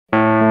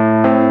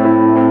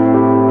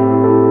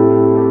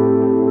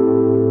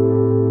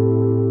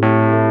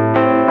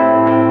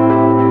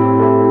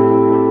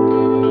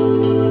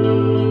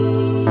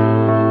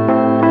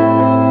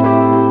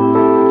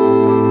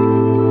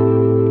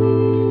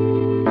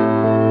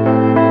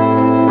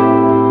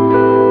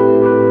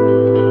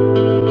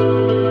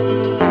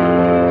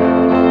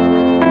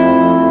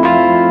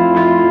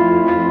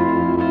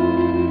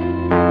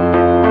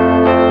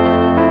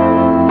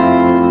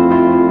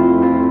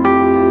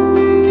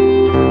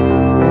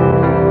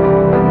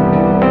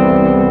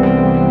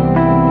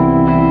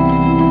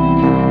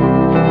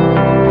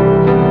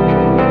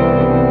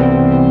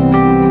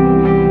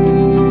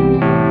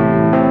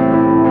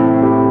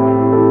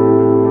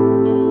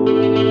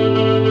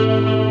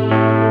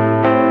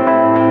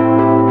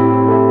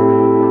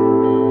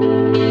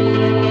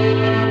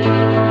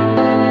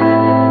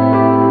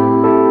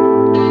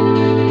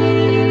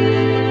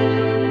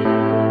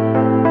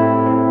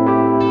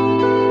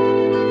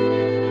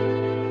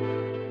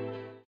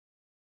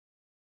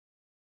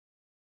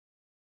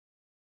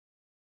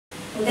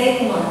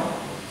Udaykumar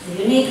is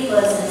a unique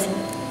person,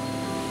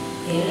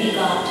 a unique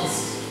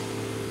artist.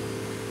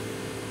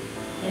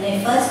 When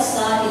I first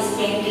saw his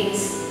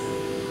paintings,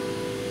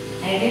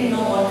 I didn't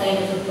know what kind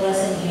of a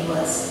person he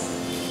was.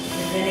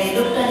 But when I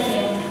looked at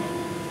him,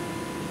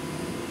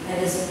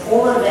 I was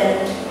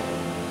overwhelmed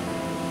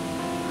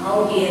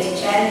how he has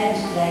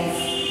challenged life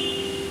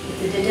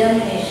with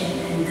determination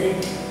and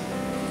grit.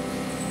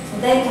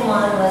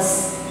 Udayakumar was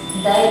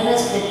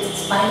diagnosed with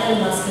spinal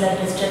muscular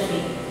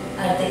dystrophy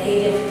at the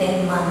age of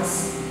 10 months,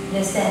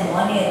 less than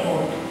 1 year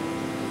old.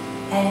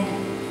 And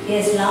he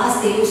has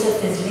lost the use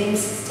of his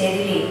limbs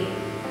steadily.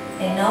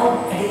 And now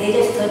at the age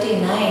of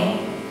 39,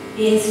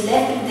 he is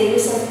left with the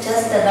use of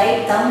just the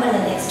right thumb and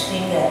the next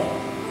finger.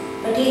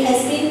 But he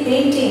has been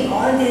painting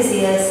all these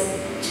years,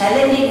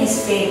 challenging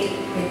his fate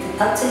with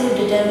absolute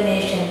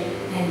determination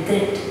and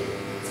grit.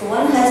 So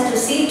one has to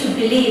see to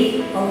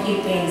believe how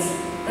he paints.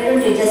 Why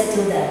don't we just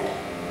do that?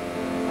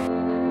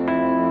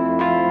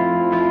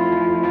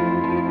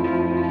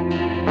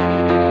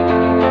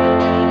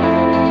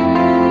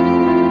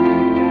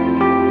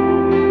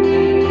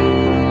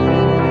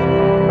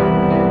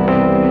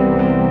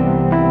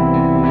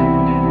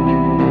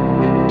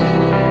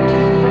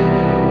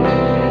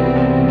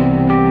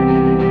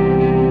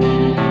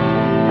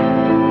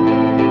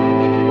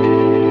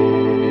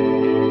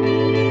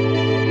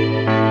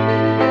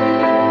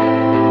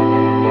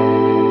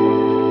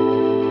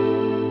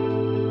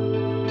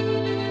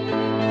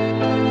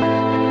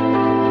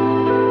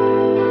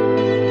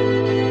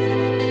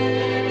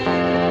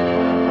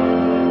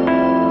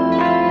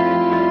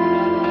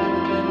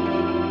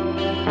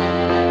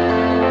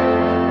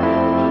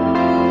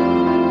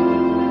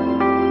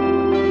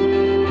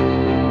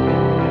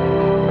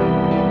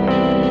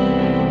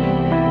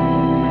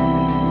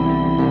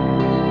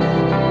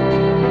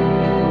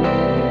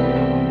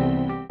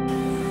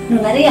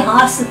 நிறைய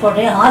hours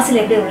போடுறேன். ஹார்ஸில்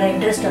எப்படி இவ்வளோ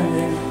interest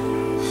வந்து?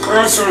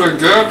 ஹார்ஸோட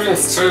கேப்லிங்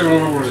style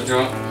ரொம்ப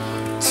பிடிக்கும்.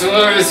 சின்ன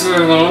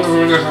வயசில் நான்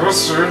வந்து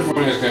ஹார்ஸ் ரைட்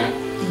பண்ணியிருக்கேன்.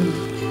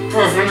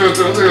 இப்போ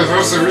ஃப்ரெண்டு வந்து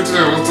ஹார்ஸை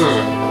வீட்டில்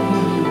வளர்த்துறேன்.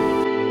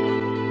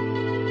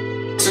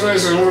 சின்ன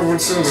வயசில் ரொம்ப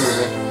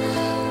பிடிச்சிருந்தது.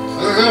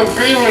 அதுக்காக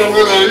பெயின்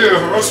வந்து நிறைய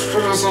ஹார்ஸ்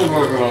ஃபோட்டோஸும்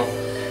பார்க்குறோம்.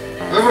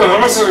 அதுக்கப்புறம்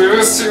ஹார்ஸை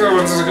ரியலிஸ்டிக்காக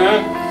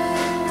வளர்த்துருக்கேன்.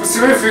 இப்போ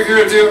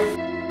சினிஃபிகேட்டிவ்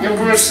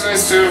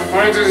இம்ப்ரெஷனிஸ்ட் ஸ்டைல்,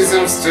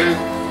 பாயிண்டரிசம் ஸ்டைல்,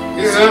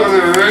 இதெல்லாம்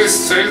ஒரு வெரி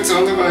ஸ்டைல்ஸ்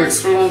வந்து கொஞ்சம்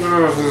எக்ஸ்பெரிமெண்டலாக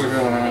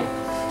வளர்த்துருக்காங்க.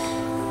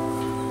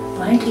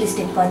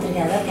 பாயிண்டரிஸ்டிக்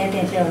பார்த்துருக்கேன். அதான்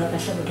கேட்டேன் எப்படி அவ்வளோ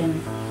கஷ்டப்பட்டேன்.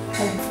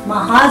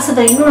 ஹார்ஸ்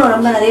இன்னும்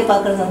ரொம்ப நிறைய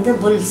பார்க்குறது வந்து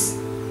புல்ஸ்.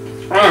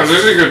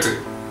 ஜல்லிக்கட்டு.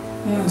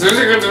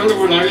 ஜல்லிக்கட்டு வந்து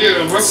இப்போ நிறைய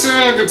பஸ்ஸு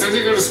எனக்கு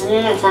ஜல்லிக்கட்டு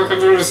சும்மா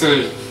பார்க்கறதோட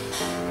சரி.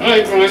 ஆனால்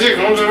இப்போ நிறைய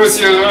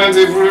கான்ட்ரவர்சி அதெல்லாம்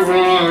இது இப்படி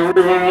பண்ணலாம்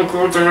எப்படி பண்ணலாம்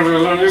கோர்ட்டை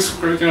எல்லாம் நியூஸ்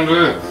படிக்கிறது.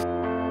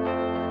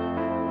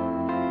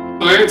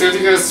 லைவ்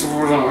டெலிகாஸ்ட்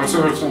போடுறோம்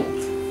வருஷம் வருஷம்.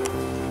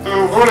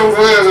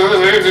 போடும்போது அது வந்து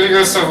லைவ்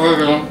டெலிகாஸ்டாக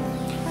பார்க்கலாம்.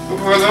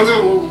 இப்போ அது வந்து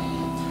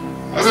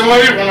அது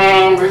மாதிரி இப்போ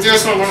நான்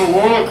வித்தியாசமாக பண்ண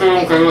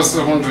மோனோக்ரோம்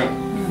கலர்ஸில் பண்ணுறேன்.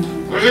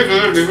 ஒரே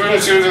கலர்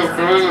டிஃப்ரெண்ட் ஷேட் ஆஃப்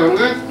கலரில்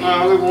வந்து நான்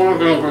வந்து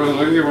மோனோக்ரோம் கலர்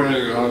நிறைய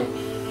பண்ணியிருக்கேன்.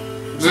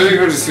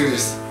 ஜல்லிக்கட்டு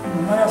சீரீஸ்.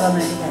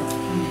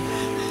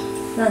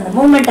 அந்த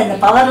மூமெண்ட் அந்த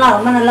பவர்லாம்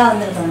ரொம்ப நல்லா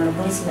வந்திருக்கு நம்மளோட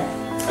புல்ஸில்.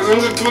 அது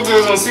வந்து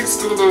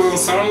 2006,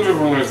 2007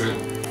 பண்ணுறது.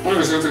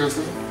 உங்களுக்கு சேர்த்து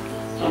கற்று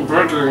நான்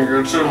பேட்டரி இங்கே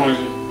எடுத்துற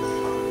மாதிரி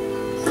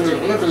கொஞ்சம்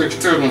இன்னும் கொஞ்சம்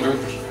கிட்ட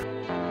இருந்தேன்.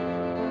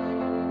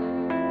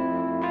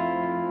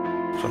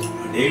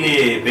 டெய்லி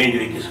பெயிண்ட்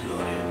வைக்க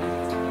சொல்லுவார்.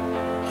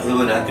 அது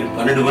ஒரு ராத்திரி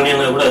 12 மணி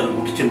ஆனால் கூட அது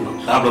முடிச்சிடணும்,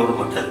 சாப்பிட கூட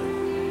மாட்டார்.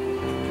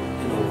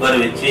 என்னை உட்கார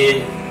வச்சு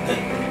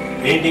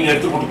பெயிண்டிங்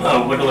எடுத்து கொடுப்பேன்.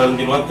 அவங்க பாட்டு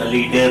வரைஞ்சிடுவான்,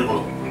 தள்ளிக்கிட்டே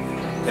இருக்கணும்.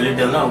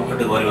 தள்ளிட்டு இருந்தால் அவங்க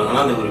பாட்டுக்கு வரைவாங்க.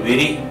 ஆனால் அந்த ஒரு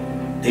வெறி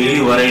டெய்லி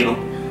வரையணும்.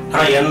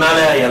 ஆனால்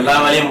என்னால் எல்லா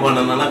வேலையும்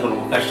பண்ணணும்னா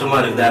ரொம்ப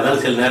கஷ்டமாக இருக்குது.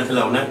 அதனால சில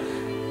நேரத்தில் அவனை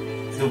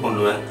இது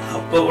பண்ணுவேன்.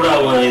 அப்போ கூட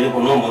அவன் இது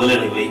பண்ணுவான், முதல்ல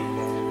எனக்கு வை,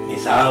 நீ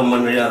சாதம்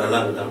பண்ணி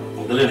அதெல்லாம் இருக்கான்,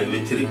 முதல்ல எனக்கு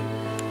வச்சிரு.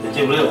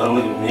 வச்சபடியே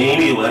அவனுக்கு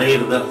மெயினி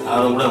வரைகிறது தான்.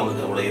 சாதம் கூட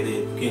அவனுக்கு அவ்வளோ இது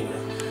முக்கியம்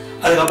கிடையாது.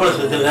 அதுக்கப்புறம்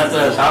சில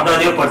நேரத்தில்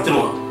சாப்பிடாதே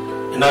படுத்துடுவான்.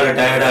 என்னால்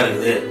டயர்டாக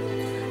இருக்குது.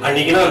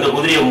 அன்றைக்கினா அந்த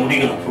குதிரையை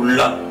முடிக்கணும்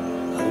ஃபுல்லாக.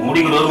 அது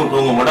முடிக்கிறவரும்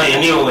தூங்க மாட்டான்.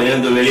 என்னையும்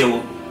எழுந்து வெளியே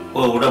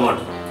போக விட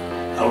மாட்டான்.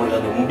 அவனுக்கு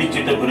அதை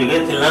முடிச்சுட்ட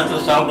பிறகு சில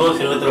நேரத்தில் சாப்பிடுவோம்,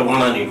 சில நேரத்தில்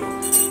வானானிடும்.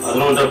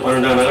 11,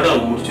 12 கூட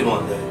அவன்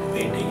முடிச்சிடுவான் அந்த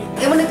பெயிண்டிங்.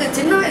 இவனுக்கு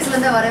சின்ன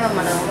வயசுலேருந்தே வரைய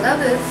மாட்டான்.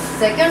 அதாவது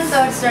 2nd,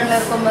 3rd ஸ்டாண்டர்டில்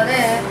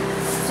இருக்கும்போதே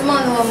சும்மா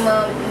அந்த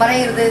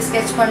வரைகிறது,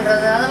 ஸ்கெட்ச்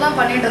பண்ணுறது அதெல்லாம்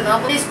பண்ணிட்டு இருந்தான்.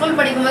 அப்போ ஸ்கூல்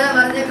படிக்கும்போது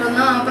வரைஞ்சிட்டு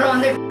இருந்தான். அப்புறம்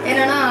வந்து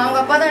என்னென்னா அவங்க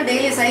அப்பா தான்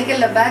டெய்லி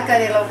சைக்கிளில் பேக்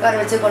கேரியரில் உட்கார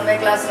வச்சு கொண்டு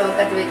போய் கிளாஸில்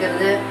உட்காந்து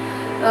வைக்கிறது,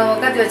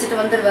 உட்காந்து வச்சுட்டு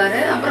வந்துடுவார்.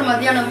 அப்புறம்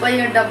மத்தியானம் போய்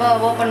டப்பா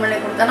ஓப்பன் பண்ணி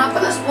கொடுத்தானா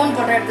அப்போ தான் ஸ்பூன்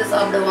போட்டு எடுத்து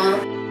சாப்பிடுவான்.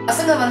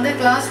 பசங்க வந்து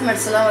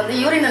கிளாஸ்மேட்ஸ்லாம் வந்து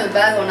யூரினல்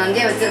பேக் ஒன்று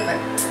அங்கேயே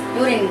வச்சுருப்பேன்,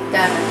 யூரின்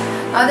கேன்.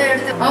 அதை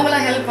எடுத்து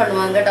அவங்களாம் ஹெல்ப்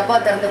பண்ணுவாங்க. டப்பா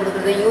திறந்து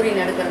கொடுக்குறது,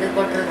 யூரின் எடுக்கிறது,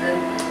 கொட்டுறது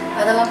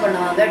அதெல்லாம்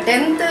பண்ணுவாங்க.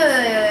 10th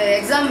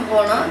எக்ஸாம்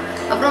போனால்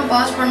அப்புறம்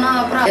பாஸ் பண்ணால்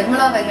அப்புறம்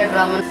நிர்மலா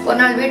வெங்கட்ராமன் ஒரு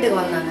நாள் வீட்டுக்கு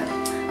வந்தாங்க.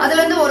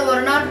 அதுலேருந்து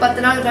ஒரு நாள்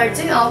 10 நாள்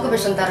கழிச்சு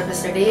ஆக்குபேஷன்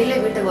தெரபிஸ்ட் டெய்லி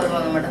வீட்டுக்கு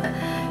வருவாங்க மேடம்.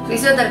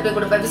 ஃபிசியோதெரப்பி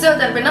கொடுப்பேன்.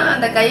 ஃபிசியோதெரப்பினா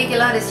அந்த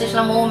கைக்கெல்லாம்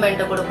ரெஸ்ட்ரிக்ஷன்லாம்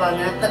மூவ்மெண்ட்டு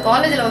கொடுப்பாங்க. இந்த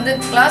காலேஜில் வந்து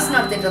கிளாஸ்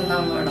நடத்திட்டு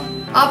இருந்தாங்க மேடம்.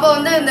 அப்போ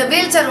வந்து இந்த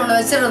வீல் சேர் ஒன்று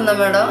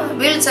வச்சுருந்தேன் மேடம்.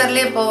 வீல்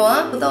சேர்லேயே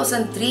போவோம்.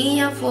 2003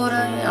 or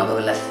 4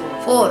 ஞாபகம் இல்லை,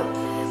 4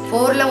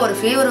 4ல் ஒரு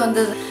ஃபீவர்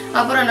வந்தது.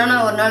 அப்புறம் என்னன்னா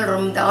ஒரு நாள்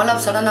ரொம்ப ஆல்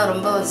ஆஃப் சடனாக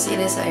ரொம்ப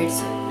சீரியஸ்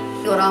ஆகிடுச்சு.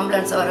 ஒரு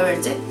ஆம்புலன்ஸை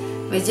வரவழைச்சு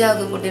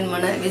விஜயாவுக்கு கூட்டின்னு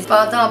போனேன்.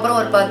 பார்த்தோம். அப்புறம்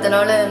ஒரு 10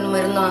 நாள் இன்னும்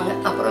இருந்தாங்க.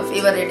 அப்புறம்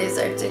ஃபீவர் ரெடியூஸ்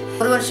ஆகிடுச்சு.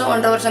 1 வருஷம்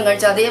 1.5 வருஷம்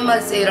கழிச்சு அதே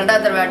மாதிரி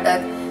 2வது தடவை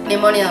அட்டாக்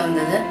நிமோனியா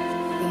வந்தது.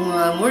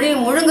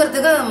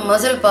 முழுங்கிறதுக்கு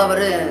மசில்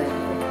பவர்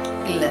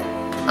இல்லை.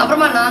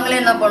 அப்புறமா நாங்களே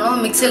என்ன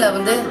பண்ணோம், மிக்சியில்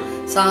வந்து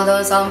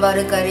சாதம்,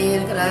 சாம்பார், கறி,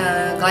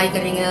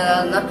 காய்கறிங்க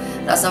இருந்தால்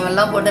ரசம்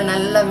எல்லாம் போட்டு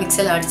நல்லா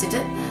மிக்சியில்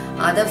அடிச்சுட்டு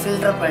அதை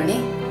ஃபில்டர் பண்ணி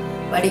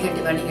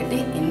வடிகட்டி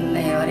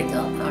இன்னைய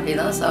வரைக்கும் அப்படி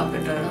தான்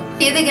சாப்பிட்டுட்டு.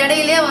 இதுக்கு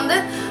இடையிலே வந்து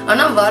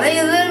ஆனால்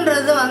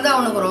வரையுதுன்றது வந்து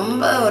அவனுக்கு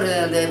ரொம்ப ஒரு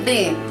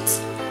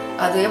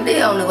அது எப்படி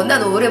அவனுக்கு வந்து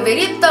அது ஒரு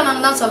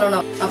வெறித்தனம் தான்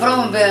சொல்லணும்.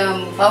 அப்புறம்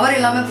பவர்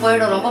இல்லாமல்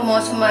போயிடும், ரொம்ப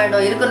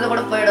மோசமாயிடும், இருக்கிறது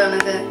கூட போயிடும்.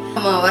 எனக்கு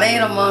நம்ம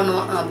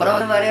வரைகிறோமானும் அப்புறம்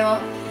வந்து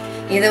வரைவோம்.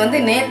 இதை வந்து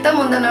நேற்று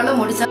முந்தினால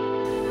முடிச்சா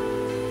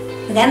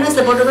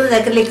கேன்வாஸில் போட்டுக்கிறது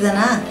அக்ரிலிக்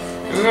தானா?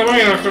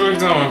 எல்லாமே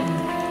அக்ரிலிக் தான்.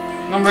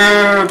 நம்ம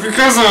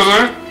பிகாஸோட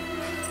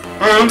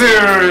அது வந்து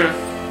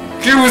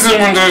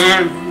கியூபிசம் பண்ணுறது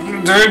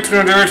டிவைட்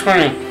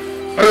பண்ணி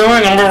அது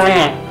மாதிரி நம்ம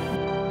பண்ணலாம்.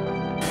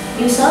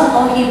 You saw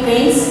how he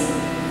paints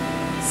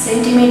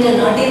centimeter,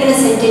 not even a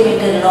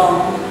centimeter long,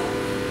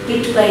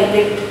 bit by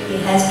bit he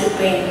has to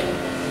paint,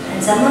 and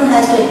someone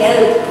has to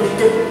help put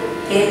the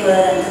paper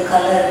and the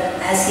color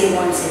as he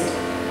wants it.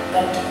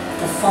 But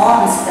the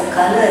fonts, the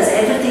colors,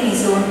 everything is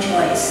his own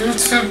choice.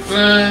 Future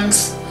plans.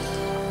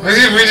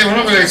 very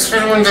உனக்கு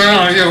experiment தான்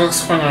நிறைய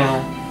works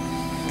பண்ணணும்.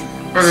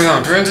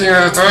 அதுதான் பெயிண்டிங்கை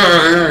தவிர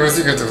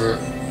யோசிக்கிறது.